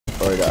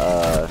or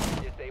the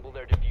Disable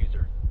their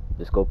diffuser.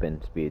 the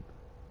scoping speed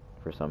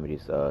for some of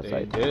these sites.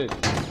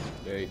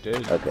 They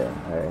did. Okay,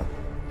 alright.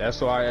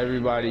 That's why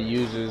everybody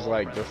uses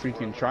like the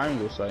freaking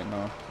triangle site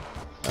now.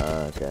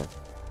 Okay.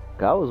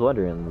 I was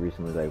wondering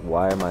recently, like,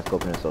 why am I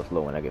scoping it so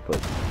slow when I get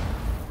pushed?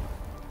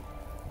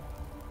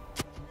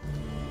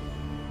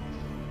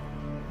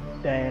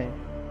 Dang.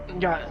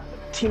 Got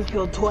team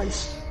killed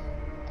twice.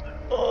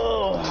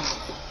 Oh.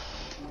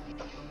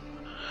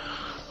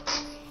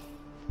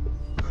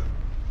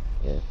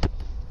 Yeah.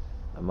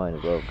 I might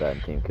as well have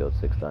gotten team killed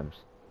 6 times.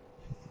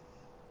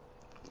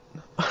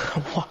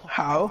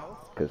 How?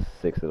 Because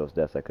 6 of those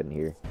deaths I couldn't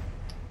hear.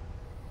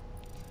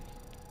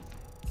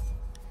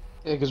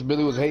 Yeah, because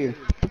Billy was hating.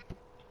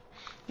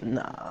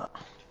 Nah.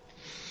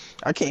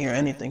 I can't hear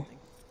anything.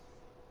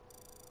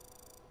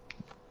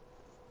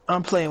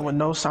 I'm playing with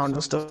no sound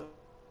and stuff.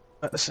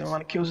 That's the same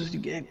amount of kills as you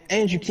get.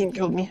 And you team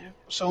killed me.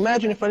 So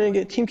imagine if I didn't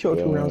get team killed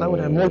 2 rounds, I would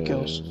have more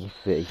kills. You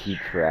said he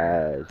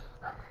trash.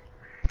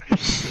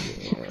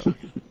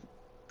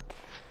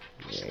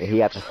 Yeah, he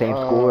got the same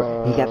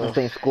score. He got the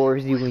same score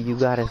as you when you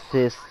got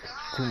assists.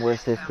 2 more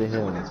assists than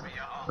him.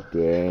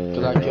 Dang.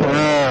 Cause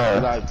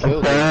I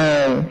killed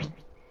him.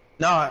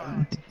 Nah,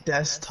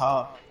 that's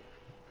tough.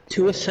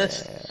 2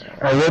 assists.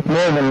 I look more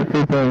than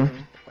freaking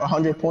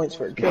 100 points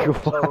for a kill.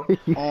 So.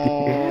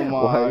 Oh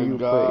my Why are you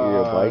putting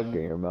your god. mic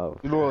in your mouth?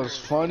 You know what's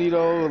funny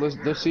though?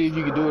 Let's see if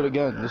you can do it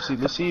again. Let's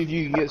see if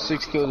you can get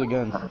 6 kills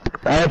again.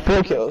 I had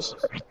 4 kills.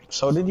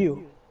 So did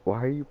you.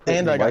 Why are you putting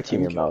And your I got mic in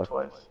team your killed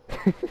mouth?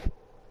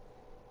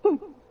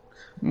 twice.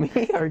 Me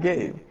or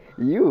Gabe?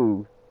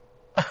 You.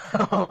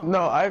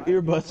 No, I have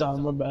earbuds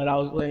on. My bad. I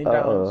was laying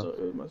down. So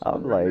it must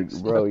I'm be like, next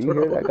bro, you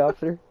hear that,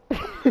 Gopster?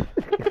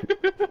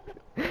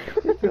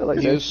 You feel like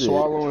He that was shit.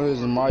 swallowing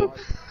his mic.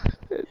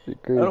 That shit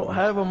I crazy. don't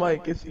have a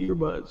mic. It's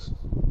earbuds.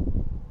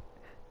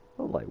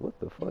 I'm like, what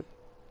the fuck?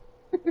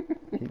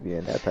 He be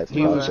in that type of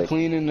He was contact.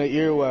 cleaning the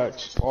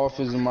earwax off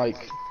his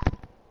mic.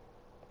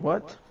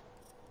 What?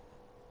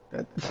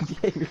 That,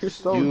 yeah, you're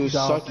so You was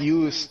dumb. sucking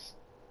You're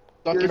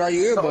out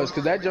your so- earbuds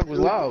because that jump was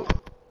loud.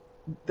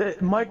 The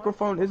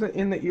microphone isn't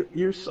in the ear.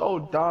 You're so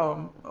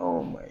dumb.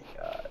 Oh my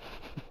god.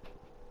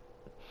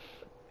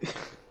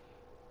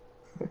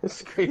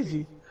 It's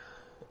crazy.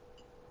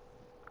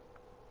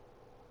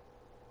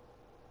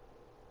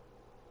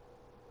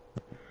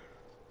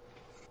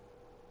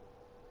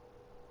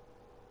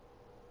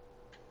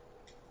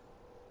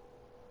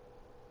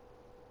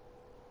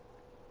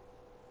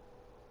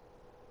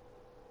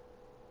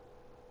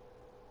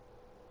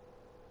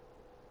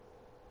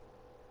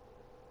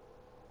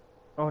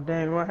 Oh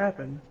dang, what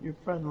happened? Your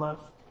friend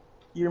left.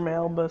 Your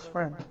male best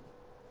friend.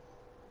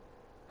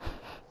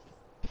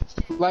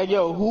 Like,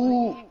 yo,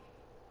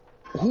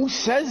 who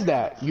says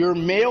that? Your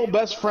male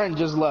best friend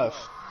just left.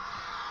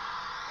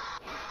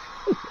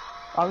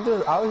 I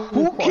was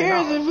Who just pointing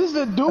cares out. if it's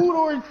a dude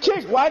or a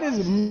chick? Why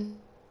does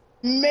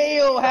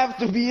male have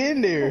to be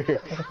in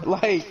there?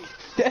 Like,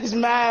 that's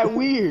mad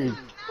weird.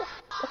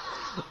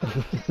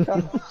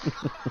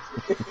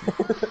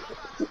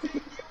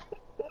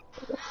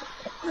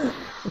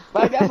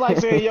 Like, that's like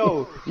saying,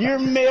 yo, your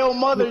male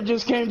mother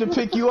just came to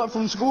pick you up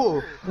from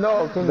school.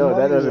 No, No,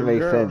 that doesn't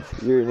make sense.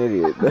 You're an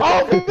idiot.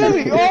 Oh,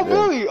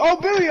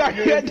 Billy, are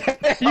you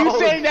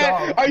saying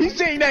that? dumb. Are you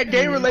saying that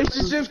gay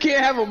relationships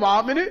can't have a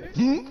mom in it?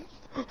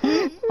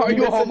 Are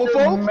you a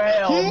homophobe?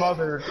 Male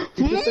mother.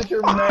 You can sit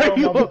your Are male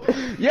you-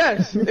 mother.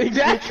 Yes,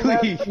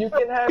 exactly. You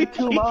can have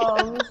 2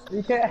 moms.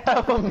 You can't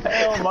have a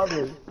male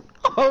mother.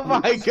 Oh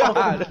my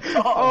god.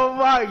 Oh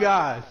my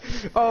god.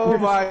 Oh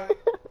my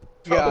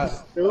god.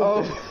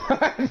 Oh,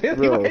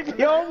 Billy Bro. might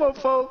be a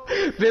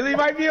homophobe. Billy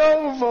might be a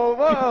homophobe.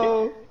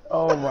 Uh-oh.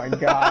 Oh my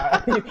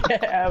god. You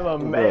can't have a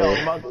male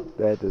Bro, mother.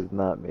 that does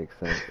not make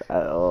sense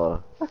at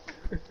all.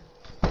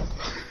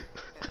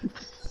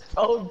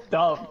 So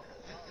dumb.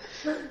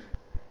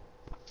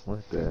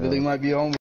 What the hell? Billy might be a homophobe.